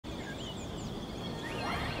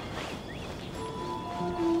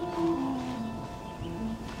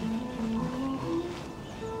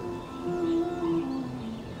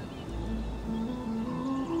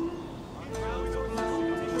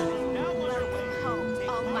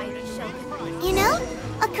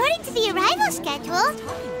schedule.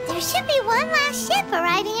 There should be one last ship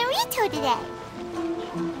arriving in Rito today.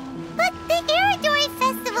 But the Iridori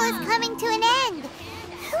Festival is coming to an end.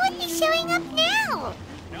 Who would be showing up now?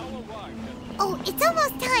 Oh, it's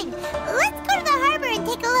almost time. Let's go to the harbor and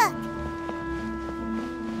take a look.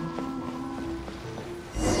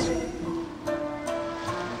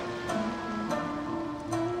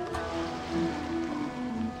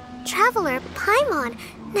 Traveler Paimon,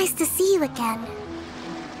 nice to see you again.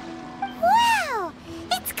 Wow!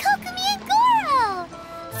 It's Kokumi and Goro!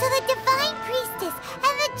 So the Divine Priestess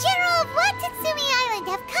and the General of Watatsumi Island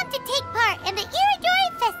have come to take part in the Iridori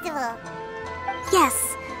Festival. Yes,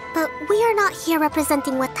 but we are not here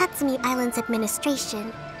representing Watatsumi Island's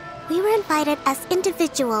administration. We were invited as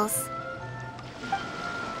individuals.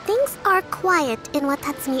 Things are quiet in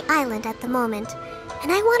Watatsumi Island at the moment,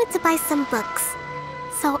 and I wanted to buy some books.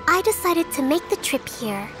 So I decided to make the trip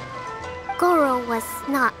here. Goro was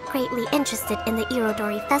not greatly interested in the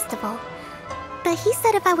Irodori Festival, but he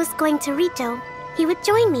said if I was going to Rito, he would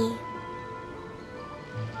join me.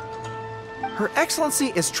 Her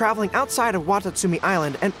Excellency is traveling outside of Watatsumi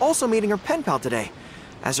Island and also meeting her pen pal today.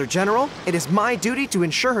 As her general, it is my duty to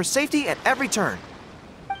ensure her safety at every turn.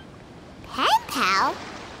 Pen pal?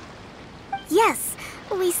 Yes,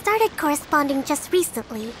 we started corresponding just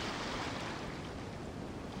recently.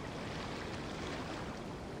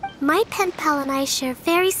 My pen pal and I share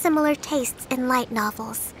very similar tastes in light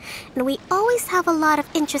novels, and we always have a lot of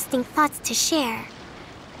interesting thoughts to share.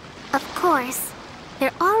 Of course,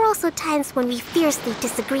 there are also times when we fiercely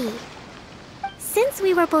disagree. Since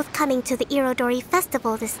we were both coming to the Irodori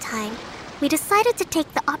Festival this time, we decided to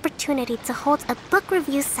take the opportunity to hold a book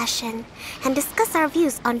review session and discuss our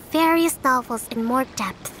views on various novels in more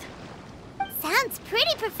depth. Sounds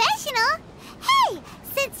pretty professional. Hey,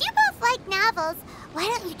 since you both like novels, why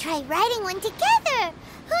don't you try writing one together?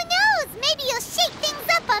 Who knows? Maybe you'll shake things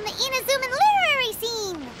up on the Inazuman literary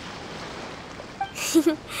scene.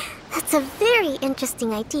 That's a very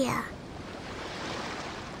interesting idea.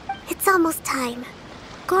 It's almost time.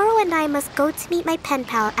 Goro and I must go to meet my pen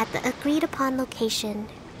pal at the agreed-upon location.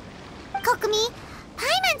 Kokumi,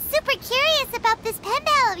 Paimon's super curious about this pen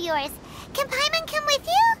pal of yours. Can Paimon come with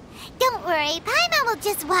you? Don't worry, Paimon will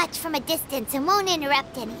just watch from a distance and won't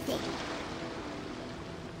interrupt anything.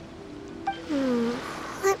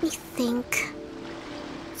 Let me think.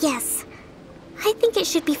 Yes, I think it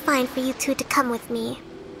should be fine for you two to come with me.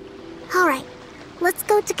 Alright, let's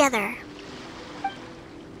go together.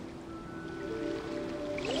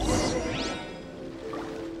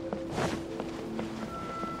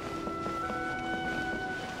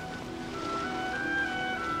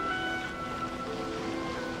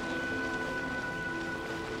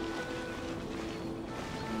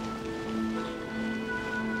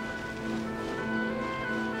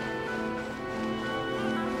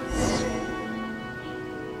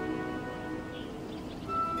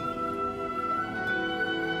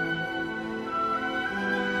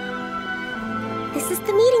 This is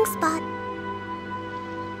the meeting spot.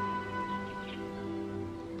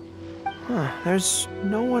 There's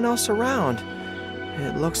no one else around.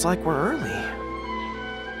 It looks like we're early.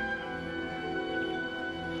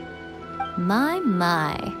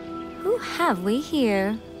 My. Who have we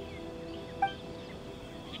here?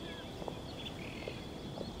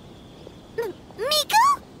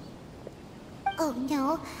 Miko? Oh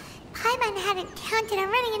no, Paimon hadn't counted on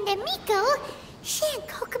running into Miko. She and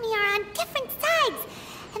Kokumi are on different sides,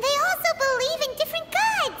 and they also believe in different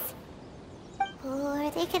gods. Or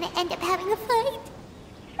are they gonna end up having a fight?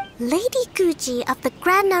 Lady Guji of the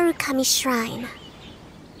Grand Narukami Shrine.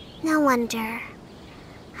 No wonder.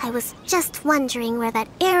 I was just wondering where that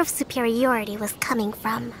air of superiority was coming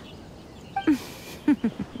from.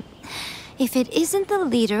 If it isn't the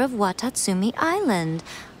leader of Watatsumi Island,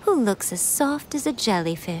 who looks as soft as a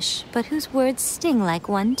jellyfish, but whose words sting like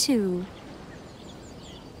one too.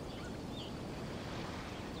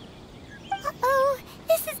 Uh-oh,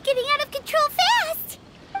 this is getting out of control fast!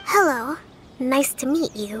 Hello. Nice to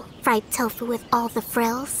meet you, fried tofu with all the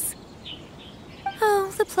frills.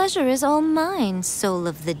 Oh, the pleasure is all mine, soul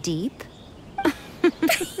of the deep.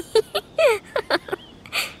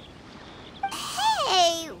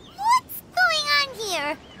 Hey, what's going on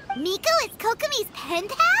here? Miko is Kokumi's pen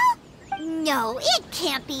pal? No, it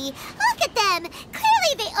can't be. Look at them.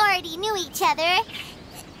 Clearly they already knew each other.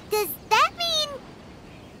 Does that mean...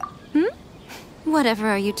 Whatever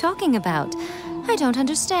are you talking about? I don't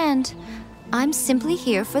understand. I'm simply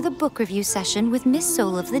here for the book review session with Miss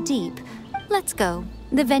Soul of the Deep. Let's go.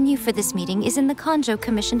 The venue for this meeting is in the Kanjo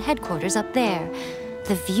Commission headquarters up there.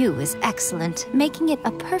 The view is excellent, making it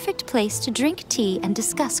a perfect place to drink tea and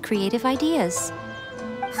discuss creative ideas.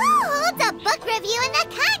 Who holds a book review in the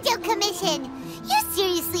Kanjo Commission? You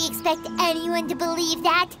seriously expect anyone to believe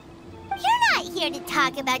that? You're not here to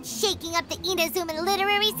talk about shaking up the Inazuma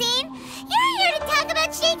literary scene. You're here to talk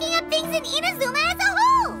about shaking up things in Inazuma as a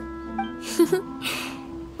whole.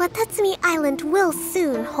 Watatsumi Island will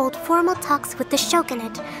soon hold formal talks with the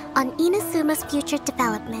shogunate on Inazuma's future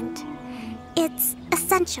development. It's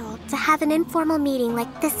essential to have an informal meeting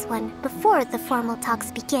like this one before the formal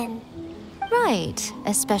talks begin. Right,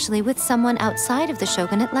 especially with someone outside of the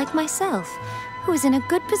shogunate like myself, who is in a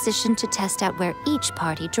good position to test out where each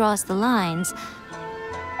party draws the lines.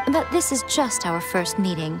 But this is just our first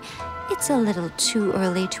meeting. It's a little too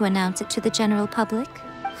early to announce it to the general public.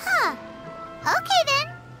 Huh. Okay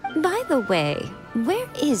then. By the way, where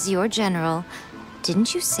is your general?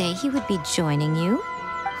 Didn't you say he would be joining you?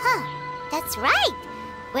 Huh. That's right.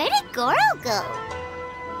 Where did Goro go?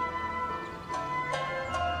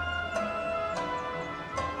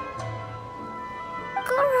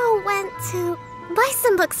 Goro went to buy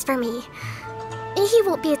some books for me. He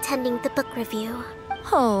won't be attending the book review.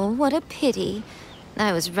 Oh, what a pity.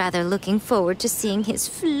 I was rather looking forward to seeing his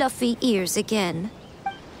fluffy ears again.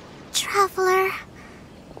 Traveler,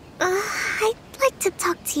 I'd like to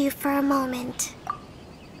talk to you for a moment.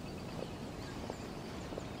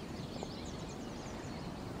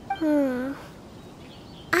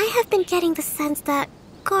 I have been getting the sense that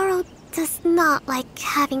Goro does not like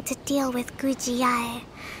having to deal with Gujiai.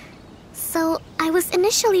 So I was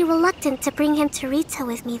initially reluctant to bring him to Rito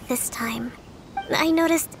with me this time. I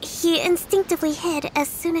noticed he instinctively hid as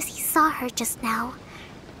soon as he saw her just now.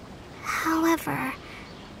 However,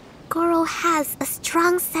 Goro has a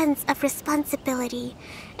strong sense of responsibility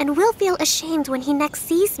and will feel ashamed when he next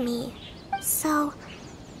sees me. So,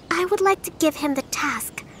 I would like to give him the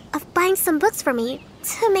task of buying some books for me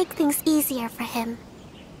to make things easier for him.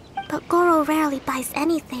 But Goro rarely buys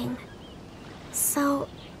anything. So,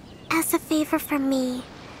 as a favor from me,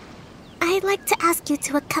 I'd like to ask you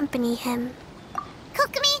to accompany him.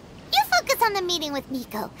 Kokumi, you focus on the meeting with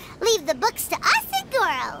Miko. Leave the books to us and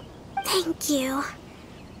Goro. Thank you.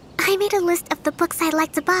 I made a list of the books I'd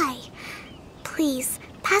like to buy. Please,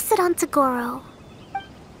 pass it on to Goro.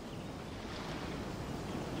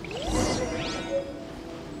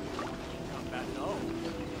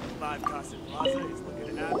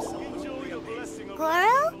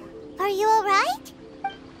 Goro? Are you alright?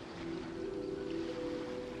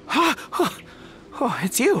 Oh,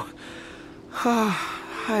 it's you.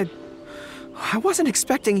 I wasn't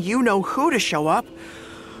expecting you-know-who to show up.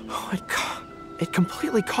 Oh, it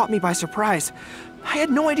completely caught me by surprise. I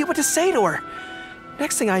had no idea what to say to her.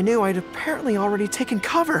 Next thing I knew, I'd apparently already taken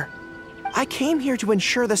cover. I came here to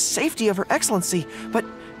ensure the safety of Her Excellency, but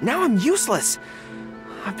now I'm useless.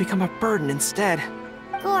 I've become a burden instead.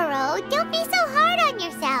 Goro, don't be so hard on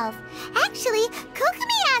yourself. Actually,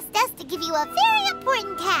 Kokumi asked us to give you a very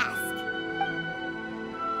important task.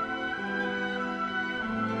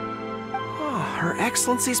 Oh, Her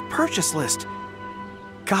Excellency's purchase list.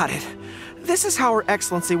 Got it. This is how Her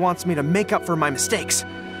Excellency wants me to make up for my mistakes.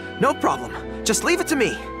 No problem. Just leave it to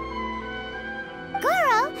me.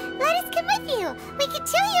 Goro, let us come with you. We can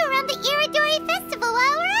show you around the Iridori Festival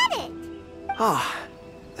while we're at it. Ah,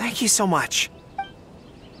 thank you so much.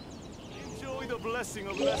 Enjoy the blessing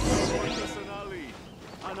of Lesson personally.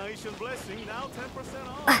 An Asian blessing now 10%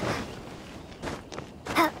 off.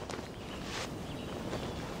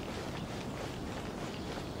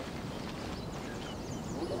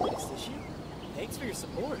 Thanks for your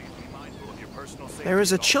support. There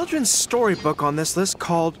is a children's storybook on this list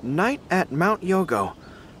called Night at Mount Yogo.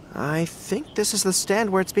 I think this is the stand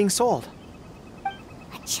where it's being sold.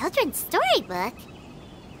 A children's storybook?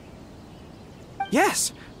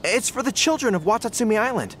 Yes, it's for the children of Watatsumi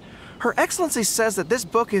Island. Her Excellency says that this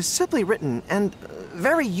book is simply written and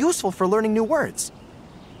very useful for learning new words.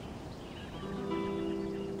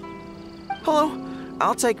 Hello,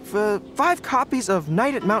 I'll take 5 copies of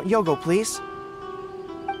Night at Mount Yogo, please.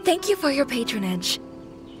 Thank you for your patronage.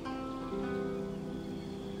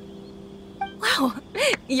 Wow,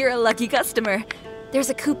 you're a lucky customer. There's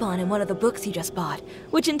a coupon in one of the books you just bought,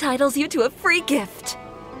 which entitles you to a free gift.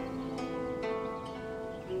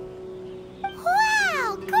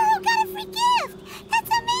 Wow, Goro got a free gift! That's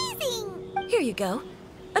amazing! Here you go.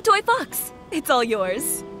 A toy fox. It's all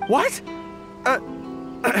yours. What? A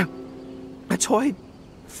toy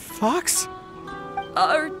fox?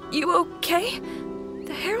 Are you okay?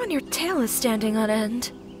 The hair on your tail is standing on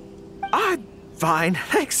end. Fine.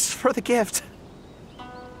 Thanks for the gift.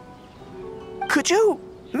 Could you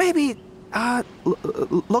maybe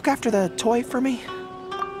look after the toy for me?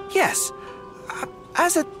 Yes,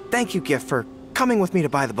 as a thank you gift for coming with me to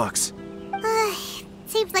buy the books.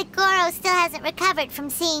 Seems like Goro still hasn't recovered from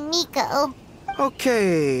seeing Miko.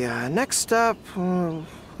 Okay, next up,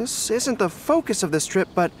 this isn't the focus of this trip,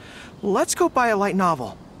 but let's go buy a light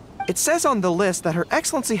novel. It says on the list that Her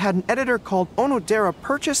Excellency had an editor called Onodera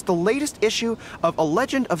purchase the latest issue of A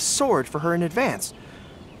Legend of Sword for her in advance.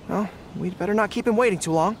 Well, we'd better not keep him waiting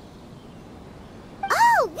too long.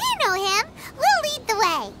 Oh, we know him! We'll lead the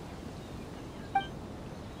way!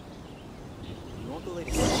 You want the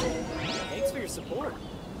latest? Thanks for your support.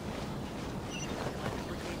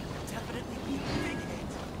 Definitely be a big hit.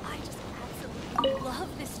 I just absolutely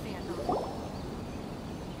love this fandom.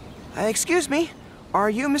 Excuse me, are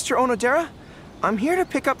you Mr. Onodera? I'm here to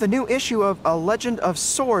pick up the new issue of A Legend of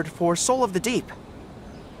Sword for Soul of the Deep.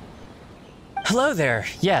 Hello there.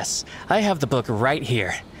 Yes, I have the book right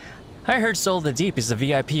here. I heard Soul of the Deep is the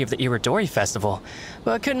VIP of the Iridori Festival,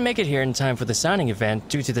 but couldn't make it here in time for the signing event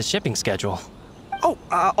due to the shipping schedule. Oh,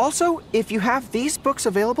 also, if you have these books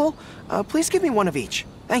available, please give me one of each.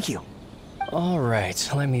 Thank you. All right,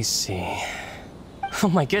 let me see. Oh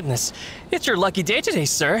my goodness, it's your lucky day today,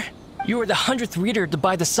 sir. You are the 100th reader to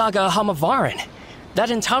buy the Saga of Hamavaran. That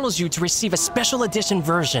entitles you to receive a special edition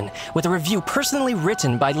version with a review personally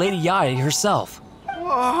written by Lady Yae herself.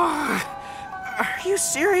 Are you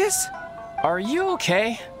serious? Are you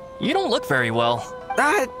okay? You don't look very well.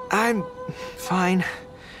 I'm fine.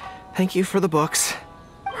 Thank you for the books.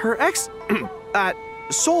 Her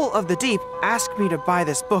Soul of the Deep asked me to buy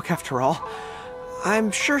this book after all. I'm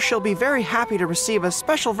sure she'll be very happy to receive a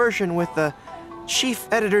special version with the chief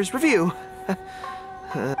editor's review.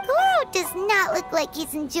 Goro does not look like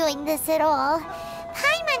he's enjoying this at all.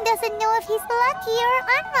 Paimon doesn't know if he's lucky or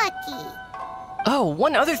unlucky. Oh,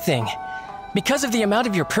 one other thing. Because of the amount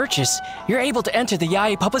of your purchase, you're able to enter the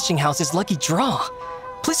Yae Publishing House's lucky draw.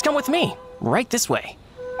 Please come with me, right this way.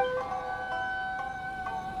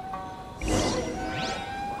 Please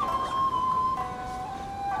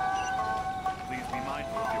be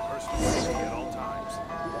mindful of your personal safety at all times.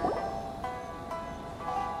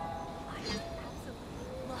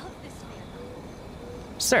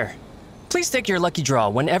 Sir, please take your lucky draw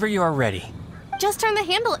whenever you are ready. Just turn the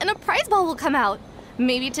handle and a prize ball will come out.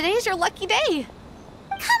 Maybe today's your lucky day.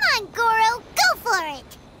 Come on, Goro, go for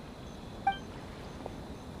it!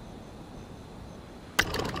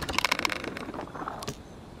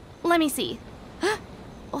 Let me see. Oh,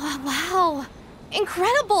 wow.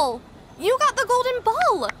 Incredible! You got the golden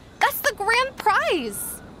ball! That's the grand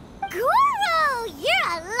prize! Goro, you're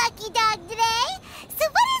a lucky dog today! So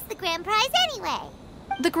what is the grand prize anyway?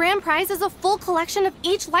 The grand prize is a full collection of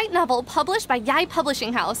each light novel published by Yae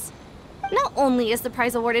Publishing House. Not only is the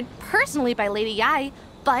prize awarded personally by Lady Yae,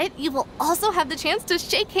 but you will also have the chance to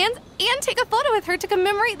shake hands and take a photo with her to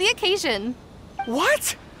commemorate the occasion.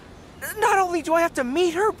 What? Not only do I have to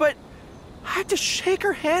meet her, but I have to shake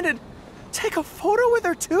her hand and take a photo with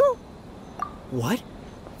her too? What?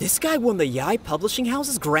 This guy won the Yae Publishing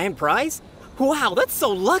House's grand prize? Wow, that's so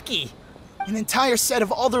lucky! An entire set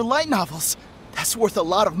of all their light novels. That's worth a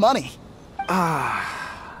lot of money.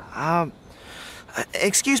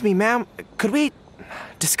 Excuse me, ma'am. Could we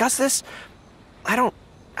discuss this? I don't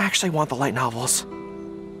actually want the light novels.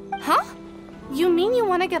 Huh? You mean you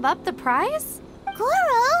want to give up the prize?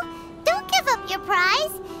 Goro, don't give up your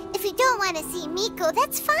prize. If you don't want to see Miko,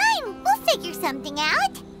 that's fine. We'll figure something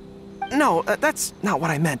out. No, that's not what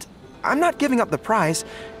I meant. I'm not giving up the prize,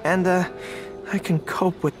 and I can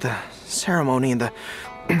cope with the ceremony and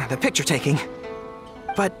the picture taking.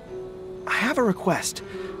 But I have a request.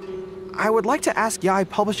 I would like to ask Yae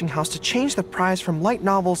Publishing House to change the prize from light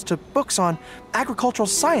novels to books on agricultural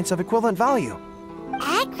science of equivalent value.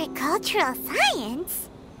 Agricultural science?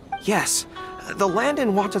 Yes. The land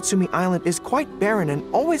in Watatsumi Island is quite barren and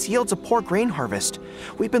always yields a poor grain harvest.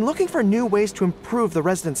 We've been looking for new ways to improve the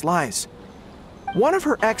residents' lives. One of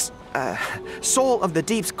her Soul of the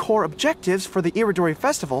Deep's core objectives for the Iridori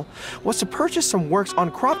Festival was to purchase some works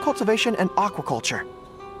on crop cultivation and aquaculture.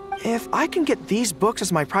 If I can get these books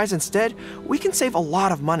as my prize instead, we can save a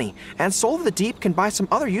lot of money, and Soul of the Deep can buy some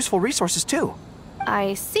other useful resources too.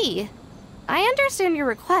 I see. I understand your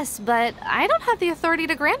request, but I don't have the authority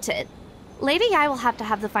to grant it. Lady Yae will have to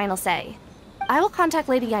have the final say. I will contact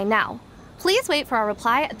Lady Yae now. Please wait for our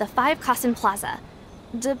reply at the 5 Kasen Plaza.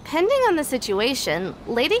 Depending on the situation,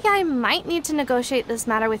 Lady Yae might need to negotiate this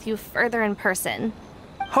matter with you further in person.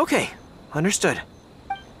 Okay, understood.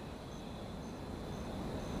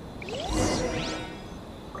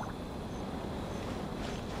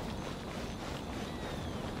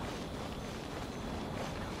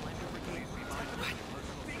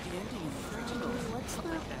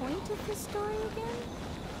 point of this story again?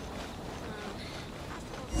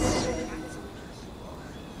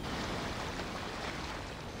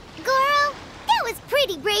 Goro, that was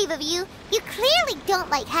pretty brave of you. You clearly don't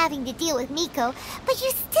like having to deal with Miko, but you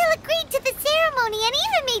still agreed to the ceremony and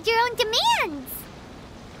even made your own demands.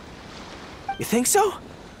 You think so?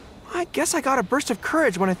 I guess I got a burst of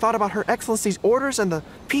courage when I thought about Her Excellency's orders and the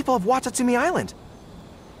people of Watatsumi Island.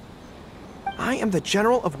 I am the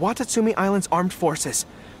General of Watatsumi Island's armed forces.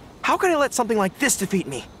 How can I let something like this defeat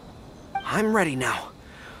me? I'm ready now.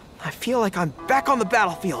 I feel like I'm back on the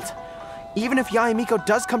battlefield. Even if Yae Miko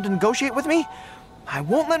does come to negotiate with me, I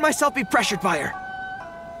won't let myself be pressured by her.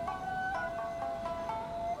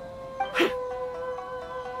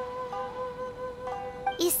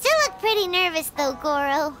 You still look pretty nervous though,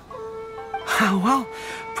 Goro. Well,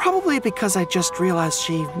 probably because I just realized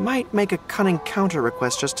she might make a cunning counter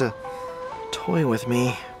request just to toy with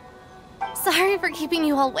me. Sorry for keeping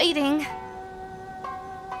you all waiting.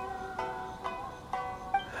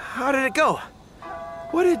 How did it go?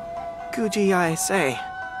 What did Guji Yae say?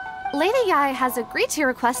 Lady Yae has agreed to your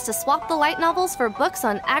request to swap the light novels for books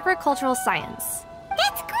on agricultural science.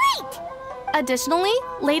 That's great! Additionally,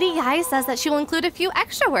 Lady Yae says that she will include a few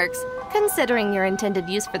extra works, considering your intended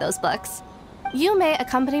use for those books. You may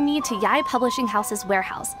accompany me to Yae Publishing House's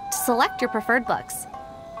warehouse to select your preferred books.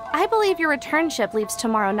 I believe your return ship leaves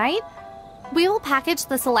tomorrow night. We will package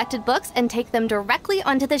the selected books and take them directly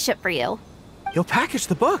onto the ship for you. You'll package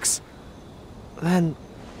the books? Then,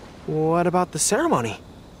 what about the ceremony?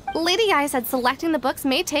 Lady Yae said selecting the books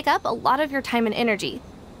may take up a lot of your time and energy.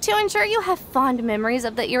 To ensure you have fond memories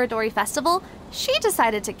of the Iridori Festival, she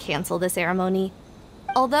decided to cancel the ceremony.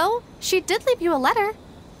 Although, she did leave you a letter.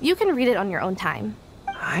 You can read it on your own time.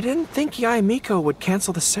 I didn't think Yae Miko would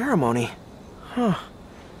cancel the ceremony. Huh.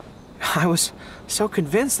 I was so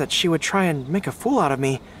convinced that she would try and make a fool out of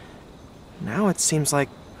me. Now it seems like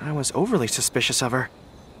I was overly suspicious of her.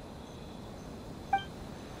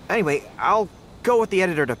 Anyway, I'll go with the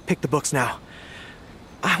editor to pick the books now.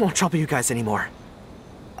 I won't trouble you guys anymore.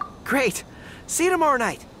 Great! See you tomorrow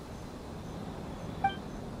night!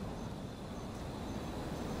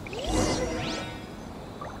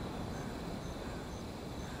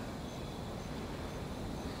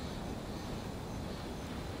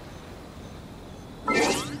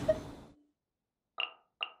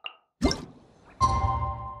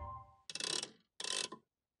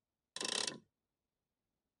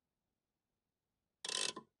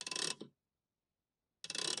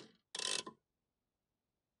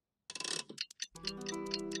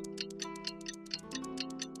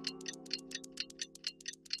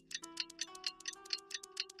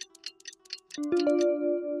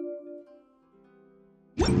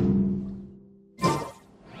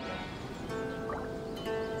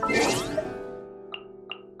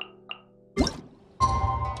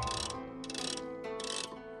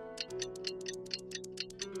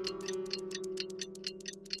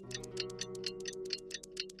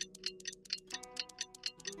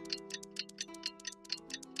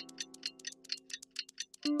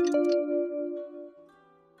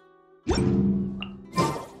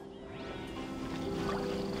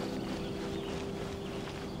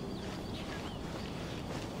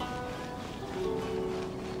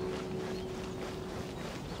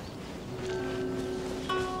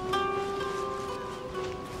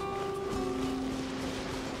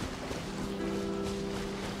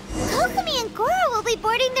 Kokomi and Goro will be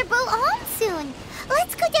boarding their boat home soon.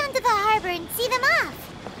 Let's go down to the harbor and see them off.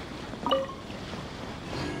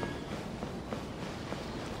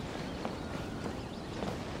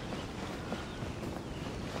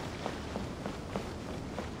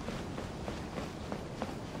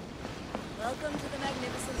 Welcome to the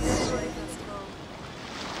magnificent Iridori Festival.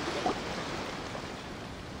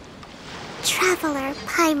 Traveler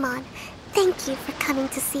Paimon, thank you for coming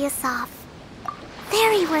to see us off.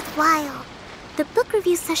 Very worthwhile. The book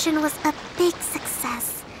review session was a big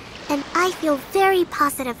success, and I feel very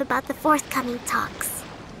positive about the forthcoming talks.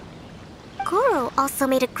 Goro also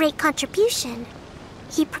made a great contribution.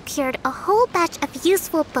 He procured a whole batch of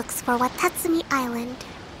useful books for Watatsumi Island.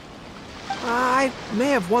 I may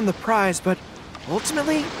have won the prize, but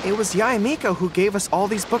ultimately, it was Yae Miko who gave us all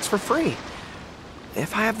these books for free.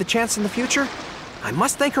 If I have the chance in the future, I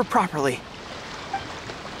must thank her properly.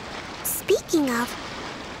 Speaking of,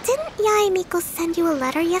 didn't Yae Miko send you a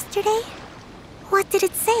letter yesterday? What did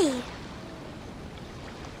it say?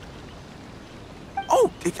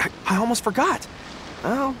 Oh, I almost forgot.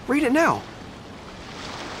 I'll read it now.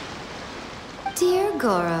 Dear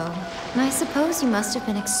Goro, I suppose you must have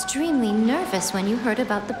been extremely nervous when you heard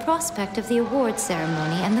about the prospect of the award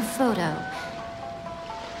ceremony and the photo.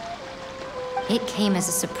 It came as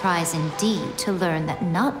a surprise indeed to learn that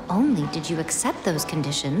not only did you accept those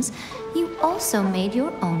conditions, you also made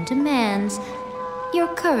your own demands. Your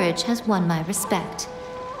courage has won my respect.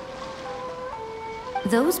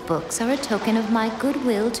 Those books are a token of my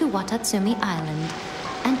goodwill to Watatsumi Island,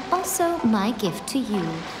 and also my gift to you.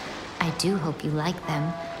 I do hope you like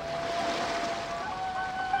them.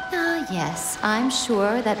 Ah, yes, I'm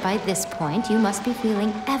sure that by this point you must be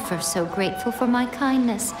feeling ever so grateful for my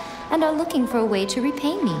kindness, and are looking for a way to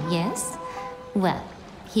repay me, yes? Well,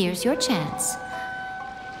 here's your chance.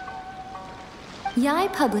 Yai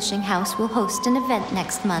Publishing House will host an event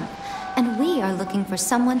next month, and we are looking for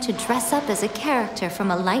someone to dress up as a character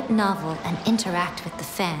from a light novel and interact with the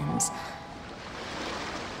fans.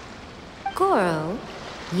 Goro,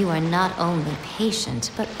 you are not only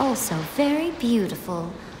patient, but also very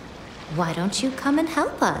beautiful. Why don't you come and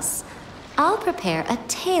help us? I'll prepare a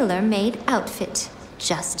tailor-made outfit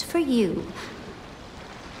just for you.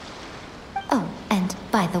 Oh, and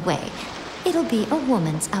by the way, it'll be a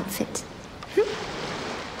woman's outfit.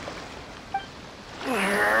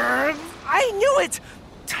 I knew it!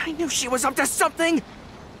 I knew she was up to something!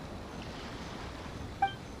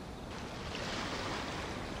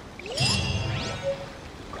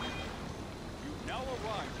 Now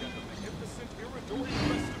arrived at the magnificent Iridori